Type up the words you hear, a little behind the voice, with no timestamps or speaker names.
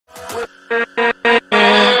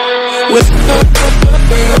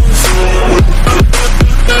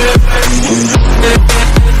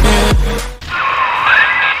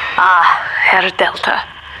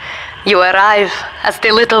You arrive, as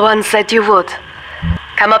the little one said you would.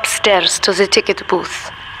 Come upstairs to the ticket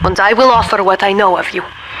booth, and I will offer what I know of you.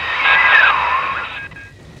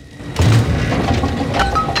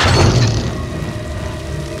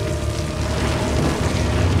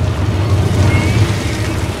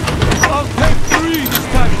 I'll take 3 this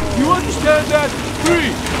time. You understand that?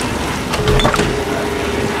 3.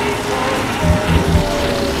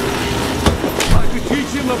 I could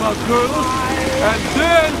teach him about girls, and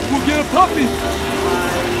then we'll get a puppy.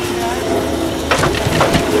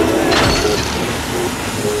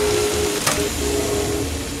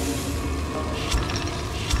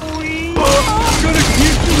 I'm gonna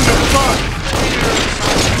keep you in the fun.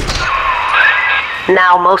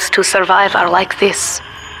 Now most who survive are like this.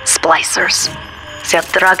 Splicers. They're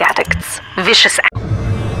drug addicts. Vicious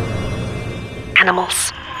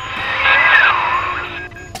animals.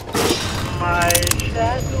 My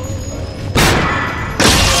shadow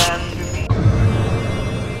and me.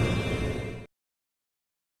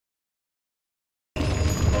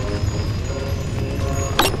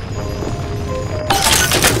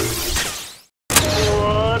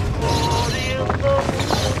 What more is the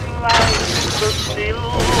moonlight, the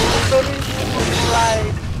silvery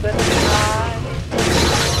moonlight that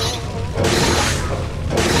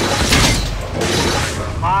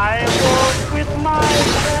I walk with my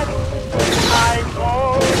shadow, I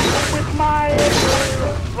talk with my echo,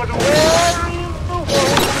 but where is the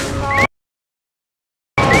one now?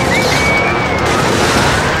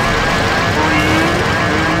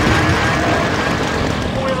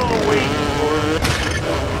 We'll wait for it,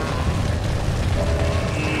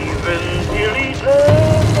 even till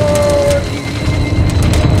eternity.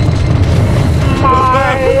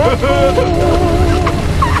 My echo,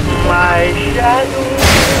 my shadow.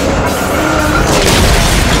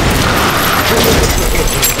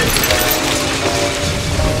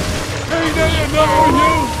 Hey, that enough for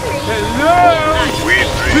you? Hello? We're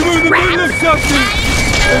in the middle of something.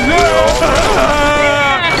 Hello?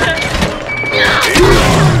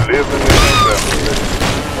 Living in the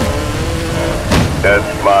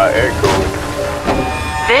That's my echo.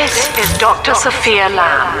 This is Dr. Sophia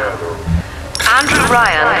Lamb. Andrew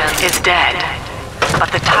Ryan is dead,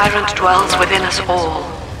 but the tyrant dwells within us all.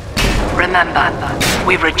 Remember,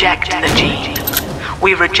 we reject the gene.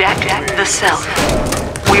 We reject the self.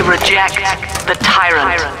 We reject the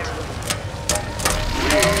tyrant.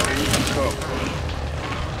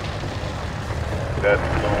 That's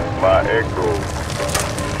my echo.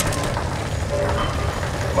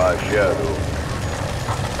 My shadow.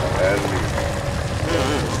 And me.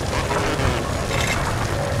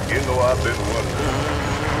 You know, I've been wondering,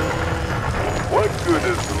 what good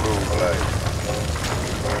is the moonlight?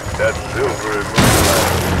 That silvery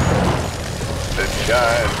moonlight that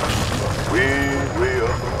shines way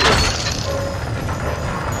up above.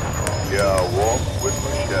 Yeah, I walk with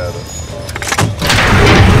my shadow.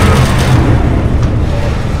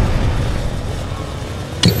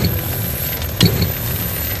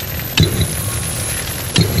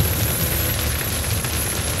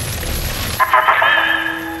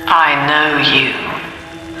 I know you.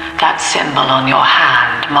 That symbol on your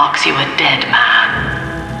hand marks you a dead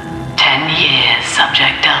man. 10 years,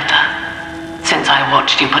 Subject Delta, since I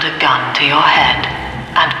watched you put a gun to your head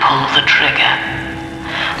and pull the trigger.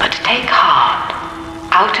 But take heart.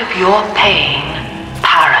 Out of your pain,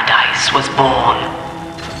 paradise was born.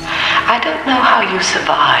 I don't know how you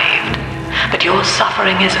survived, but your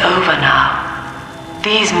suffering is over now.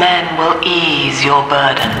 These men will ease your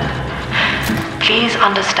burden. Please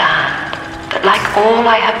understand that like all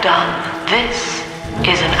I have done, this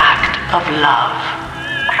is an act of love.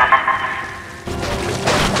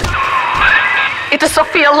 It is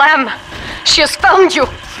Sophia Lamb. She has found you.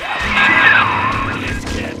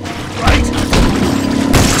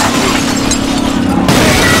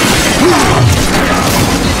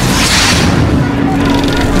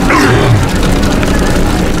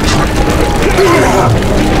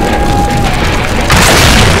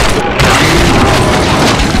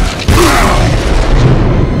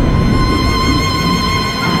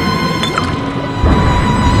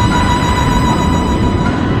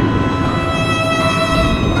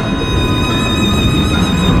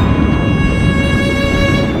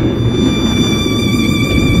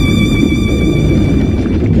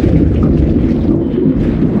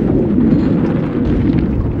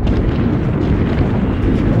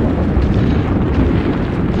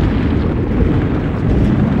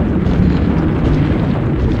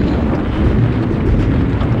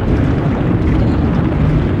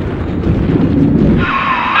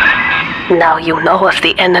 Now you know of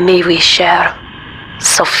the enemy we share,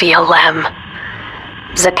 Sophia Lamb.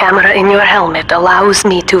 The camera in your helmet allows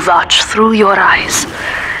me to watch through your eyes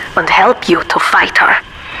and help you to fight her.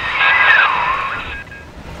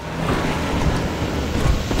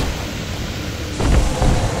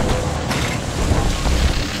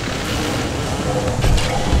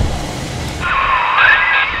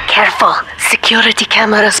 Careful, security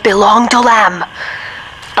cameras belong to Lamb.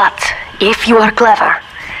 But if you are clever,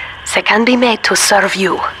 they can be made to serve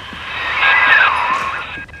you.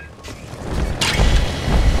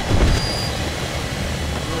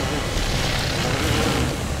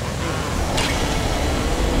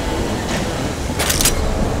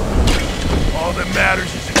 All that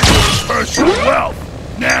matters is your personal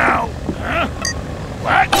wealth. Now, huh?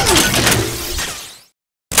 What?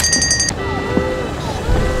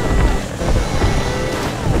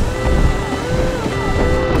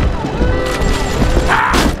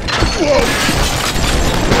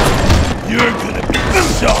 You're gonna be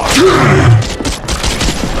sorry.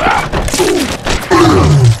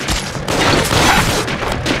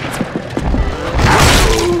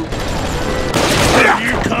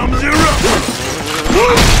 Here comes your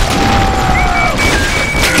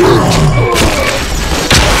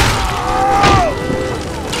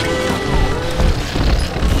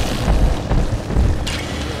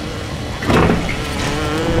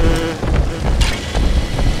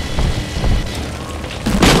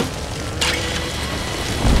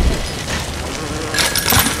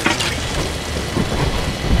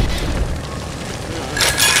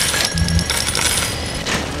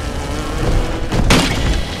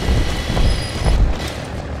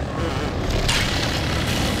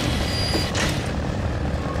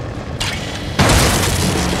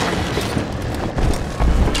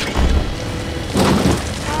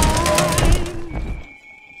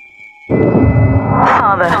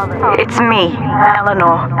It's me,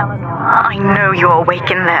 Eleanor. I know you're awake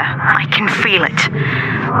in there. I can feel it.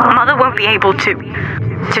 Mother won't be able to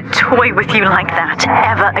toy with you like that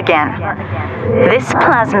ever again. This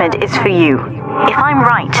plasmid is for you. If I'm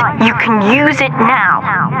right, you can use it now.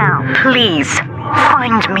 Please,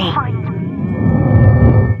 find me.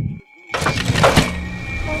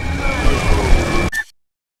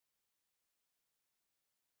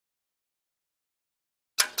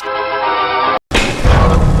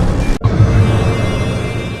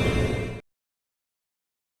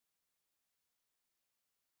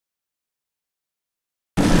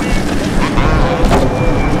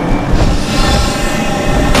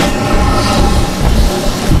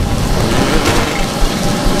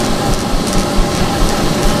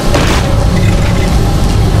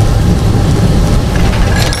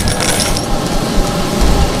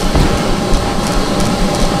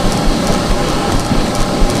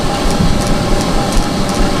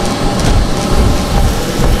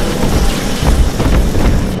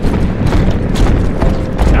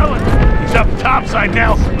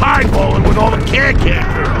 Now highballing with all the can-can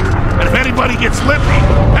girls. And if anybody gets slippy,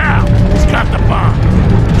 now he's got the bomb.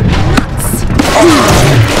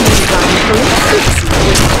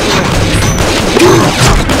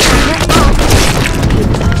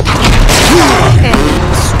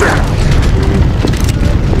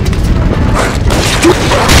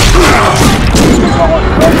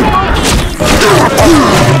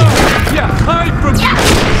 Yeah, hide from me.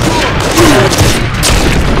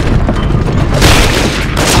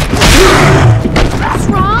 What's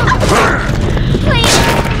wrong? Please,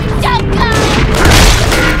 don't come!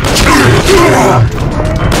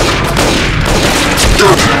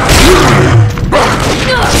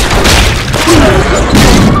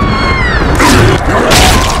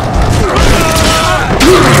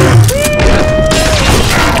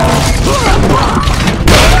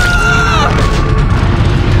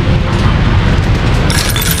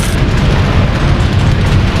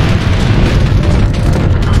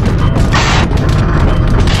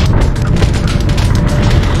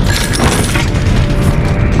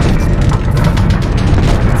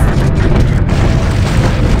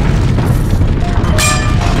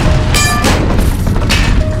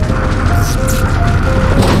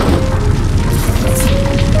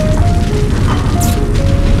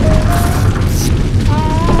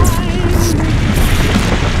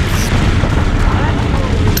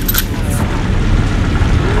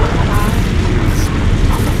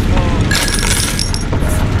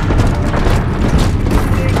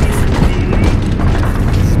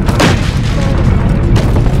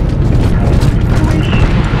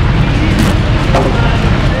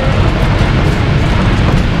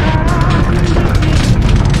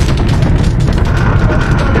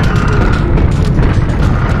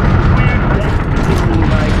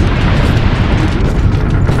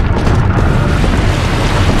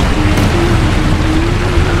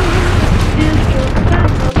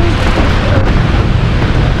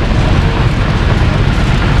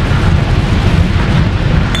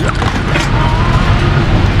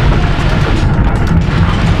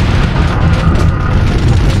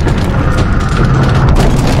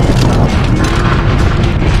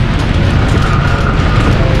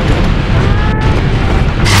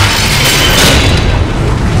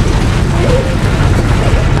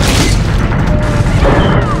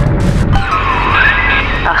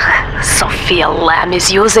 Tenenbaum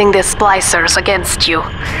is using the splicers against you.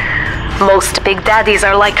 Most big daddies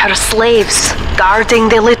are like her slaves, guarding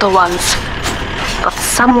the little ones. But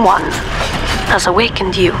someone has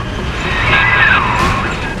awakened you.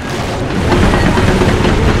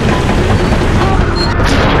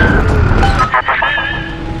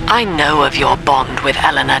 I know of your bond with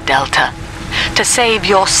Eleanor Delta. To save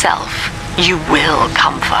yourself, you will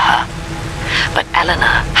come for her. But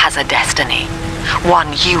Eleanor has a destiny,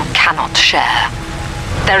 one you cannot share.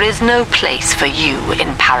 There is no place for you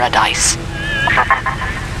in paradise.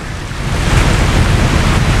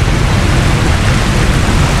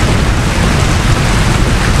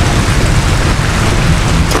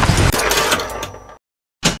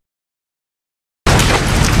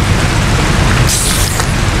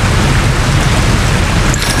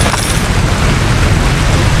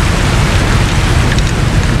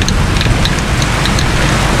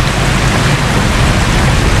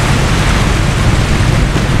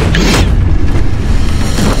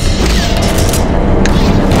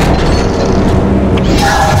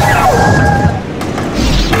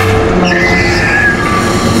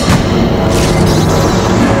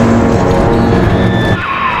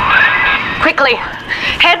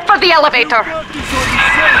 Head for the elevator.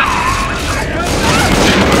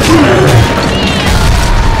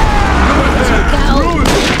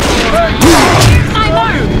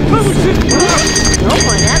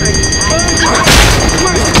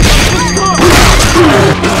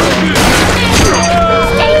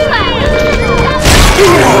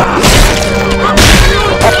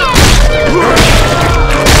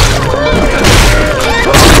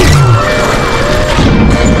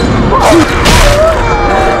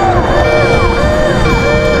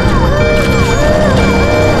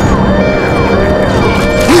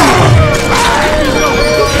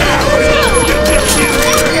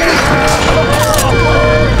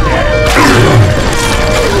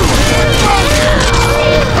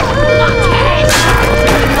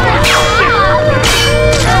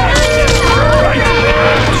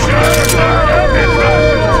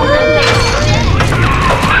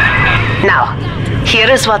 Here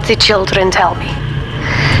is what the children tell me.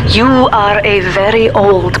 You are a very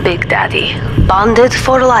old Big Daddy, bonded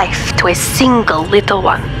for life to a single little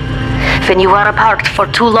one. When you are apart for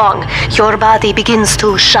too long, your body begins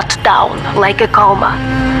to shut down like a coma.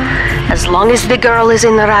 As long as the girl is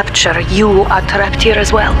in the Rapture, you are trapped here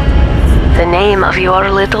as well. The name of your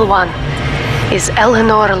little one is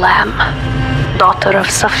Eleanor Lamb, daughter of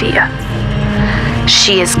Sophia.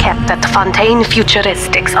 She is kept at Fontaine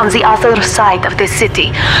Futuristics on the other side of the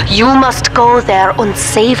city. You must go there and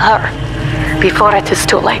save her before it is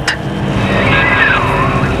too late.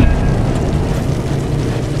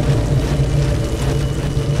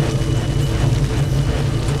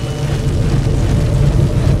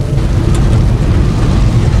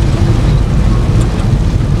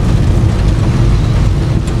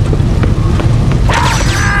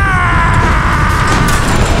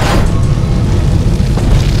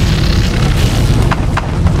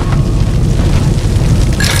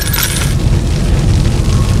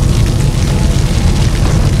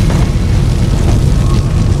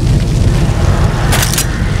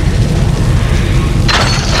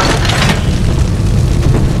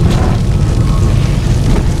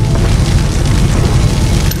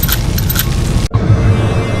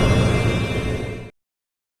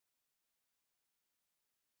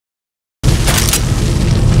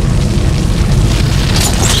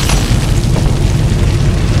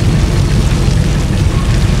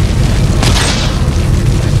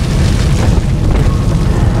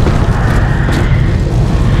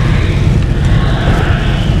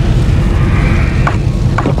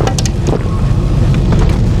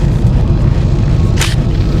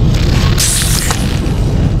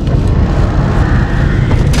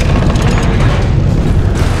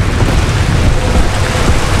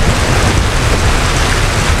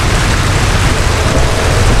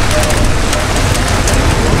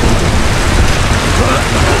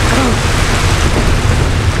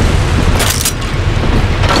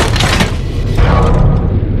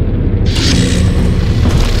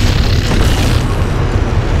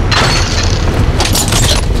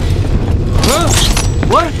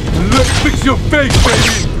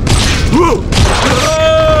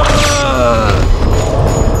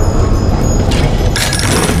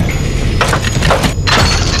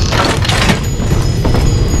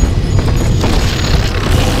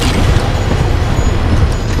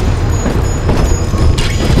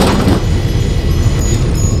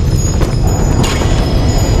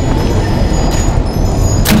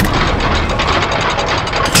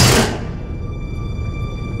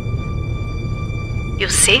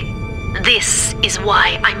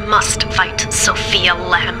 why I must fight Sophia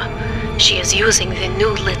Lamb. She is using the new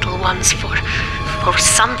little ones for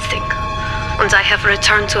something, and I have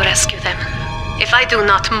returned to rescue them. If I do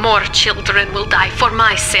not, more children will die for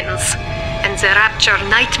my sins, and the Rapture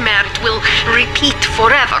nightmare will repeat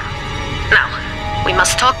forever. Now, we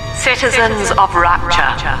must talk. Citizens of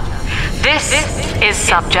Rapture, this is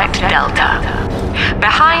Subject Delta.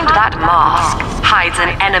 Behind that mask hides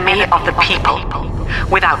an enemy of the people,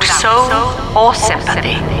 without soul or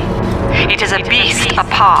sympathy. It is a beast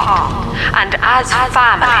apart, and as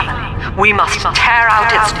family, we must tear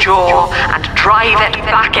out its jaw and drive it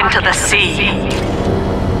back into the sea.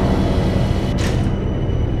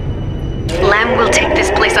 Lamb will take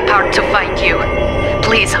this place apart to find you.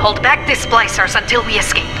 Please hold back the splicers until we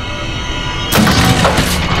escape.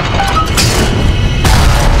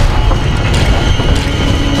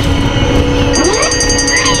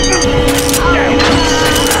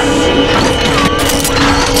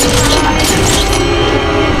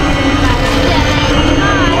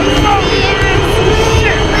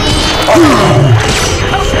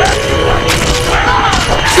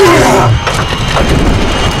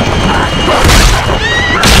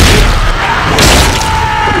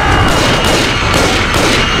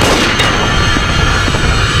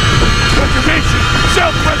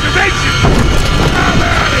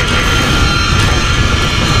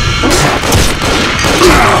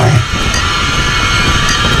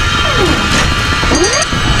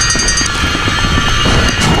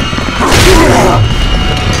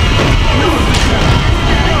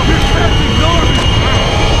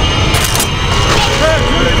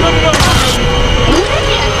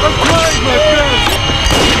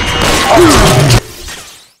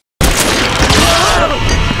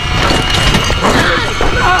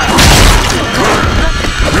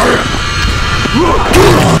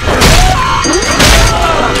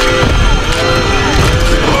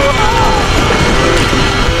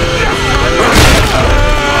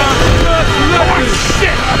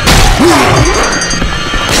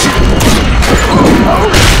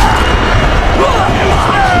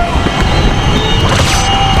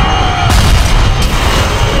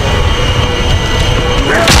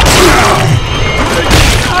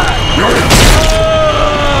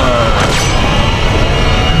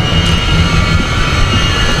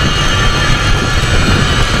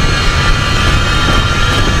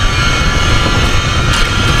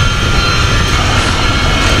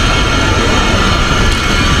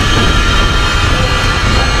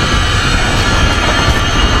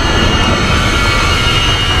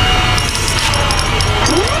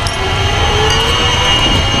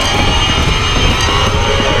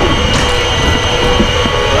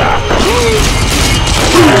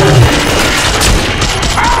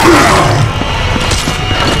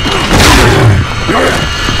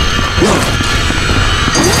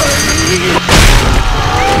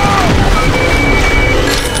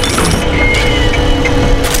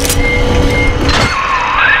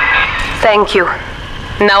 Thank you.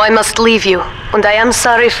 Now I must leave you, and I am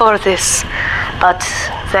sorry for this, but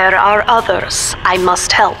there are others I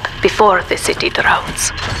must help before the city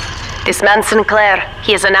drowns. This man Sinclair,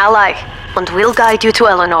 he is an ally, and will guide you to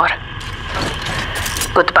Eleanor.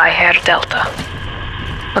 Goodbye, Herr Delta,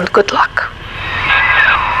 and good luck.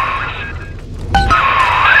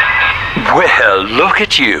 Well, look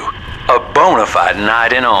at you. A bona fide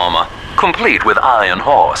knight in armor, complete with iron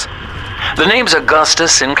horse. The name's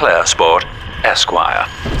Augustus Sinclair, Sport, Esquire.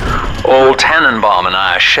 Old Tenenbaum and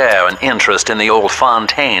I share an interest in the old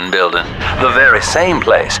Fontaine building, the very same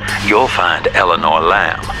place you'll find Eleanor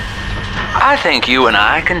Lamb. I think you and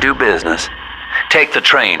I can do business. Take the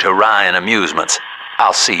train to Ryan Amusements.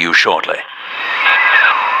 I'll see you shortly.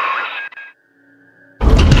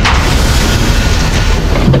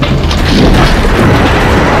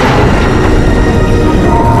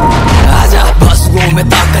 में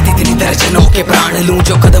ताकत इतनी दर्जनों के प्राण लूं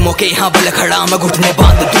जो कदमों के यहाँ बल खड़ा मैं घुटने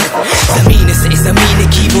बांध दूं जमीन से जमीन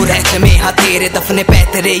की वो रहते में हाँ तेरे दफने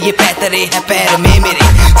पैतरे ये पैतरे हैं पैर में मेरे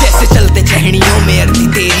जैसे चलते चहनियों में अड़ती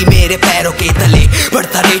तेरी मेरे पैरों के तले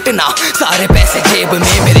बढ़ता रेट ना सारे पैसे जेब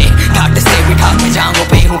में मेरे ठाट से बिठा के जांगों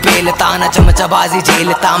पे हूँ पेलता ना चमचाबाजी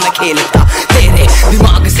झेलता मैं खेलता तेरे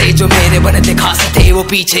दिमाग से जो मेरे बनते खास थे वो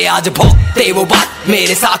पीछे आज भोगते वो बात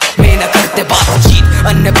मेरे साथ में न करते बातचीत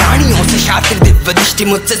अन्य प्राणियों से शातिर दिव्य दृष्टि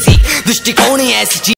मुझसे सी दृष्टिकोण ऐसी